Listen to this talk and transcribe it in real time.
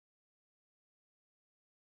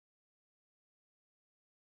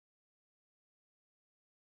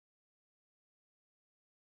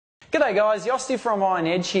G'day guys, Yosti from Iron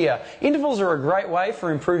Edge here. Intervals are a great way for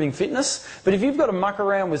improving fitness, but if you've got to muck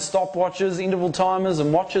around with stopwatches, interval timers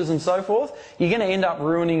and watches and so forth, you're going to end up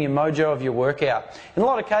ruining your mojo of your workout. In a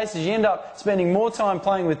lot of cases you end up spending more time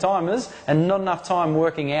playing with timers and not enough time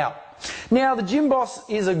working out. Now the Gymboss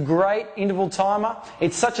is a great interval timer.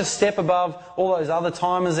 It's such a step above all those other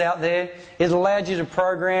timers out there. It allows you to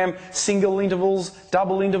program single intervals,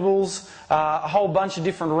 double intervals, a whole bunch of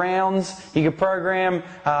different rounds. You can program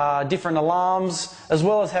different alarms, as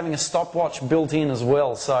well as having a stopwatch built in as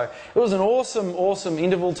well. So it was an awesome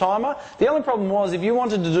interval timer. The only problem was if you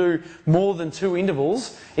wanted to do more than 2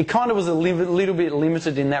 intervals, it kind of was a little bit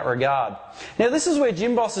limited in that regard. Now this is where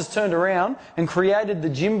Gymboss has turned around and created the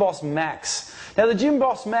Gymboss Max. Now the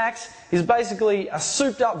Gymboss Max is basically a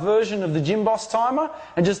souped up version of the Gymboss timer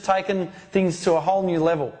and just taken things to a whole new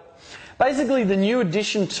level. Basically the new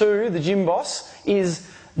addition to the Gymboss is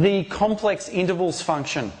the complex intervals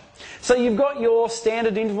function. So you've got your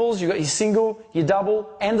standard intervals, you've got your single, your double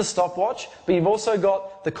and the stopwatch, but you've also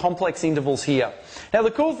got the complex intervals here. Now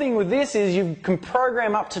the cool thing with this is you can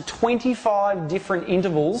program up to 25 different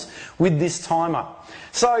intervals with this timer.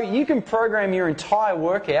 So you can program your entire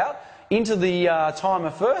workout into the timer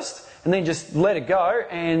first and then just let it go,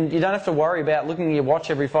 and you don't have to worry about looking at your watch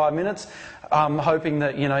every 5 minutes hoping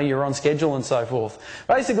that you're on schedule and so forth.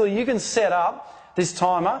 Basically you can set up this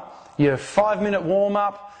timer, your 5-minute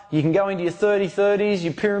warm-up, you can go into your 30-30s,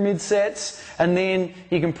 your pyramid sets, and then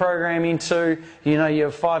you can program into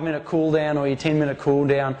your 5-minute cool down or your 10-minute cool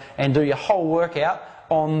down and do your whole workout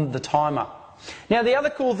on the timer. Now the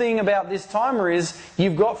other cool thing about this timer is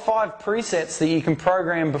you've got 5 presets that you can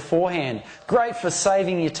program beforehand. Great for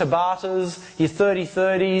saving your Tabatas, your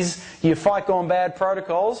 30-30s, your Fight Gone Bad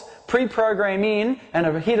protocols. Pre-program in and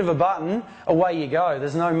a hit of a button, away you go.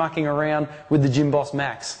 There's no mucking around with the Gymboss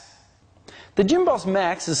Max. The Gymboss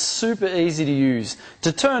Max is super easy to use.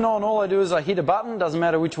 To turn on, all I do is I hit a button, doesn't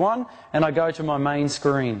matter which one, and I go to my main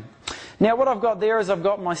screen. Now what I've got there is I've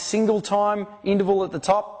got my single time interval at the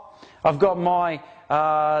top, I've got my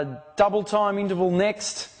double time interval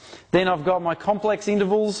next, then I've got my complex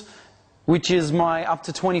intervals, which is my up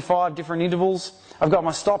to 25 different intervals, I've got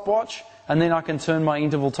my stopwatch, and then I can turn my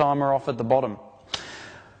interval timer off at the bottom.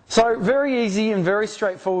 So very easy and very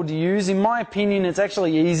straightforward to use. In my opinion, it's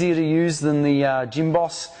actually easier to use than the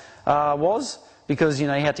Gymboss was, because you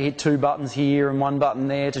had to hit 2 buttons here and 1 button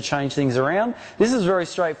there to change things around. This is very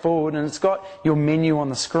straightforward, and it's got your menu on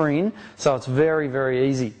the screen, so it's very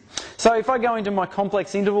easy. So if I go into my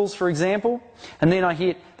complex intervals, for example, and then I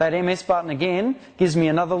hit that MS button again, gives me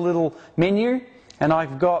another little menu, and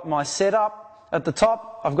I've got my setup at the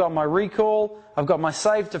top, I've got my recall, I've got my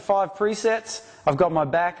save to 5 presets, I've got my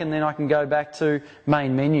back, and then I can go back to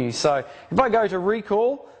main menu. So if I go to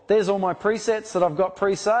recall, there's all my presets that I've got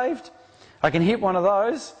pre-saved. I can hit one of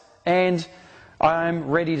those and I'm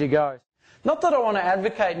ready to go. Not that I want to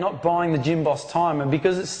advocate not buying the Gymboss timer,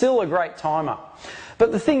 because it's still a great timer.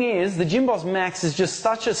 But the thing is, the Gymboss Max is just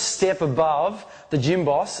such a step above the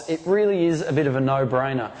Gymboss, it really is a bit of a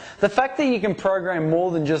no-brainer. The fact that you can program more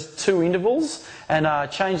than just 2 intervals and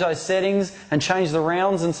change those settings and change the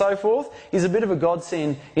rounds and so forth is a bit of a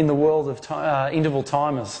godsend in the world of interval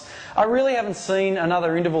timers. I really haven't seen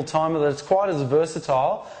another interval timer that's quite as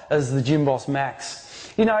versatile as the Gymboss Max.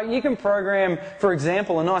 You can program, for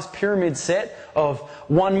example, a nice pyramid set of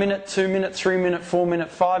 1 minute, 2 minute, 3 minute, 4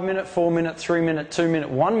 minute, 5 minute, 4 minute, 3 minute, 2 minute,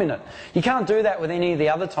 1 minute. You can't do that with any of the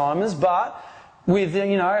other timers, but with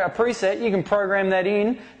a preset, you can program that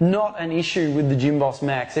in. Not an issue with the Gymboss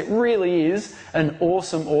Max. It really is an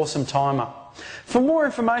awesome timer. For more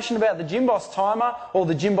information about the Gymboss timer or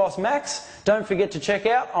the Gymboss Max, don't forget to check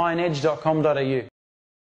out ironedge.com.au.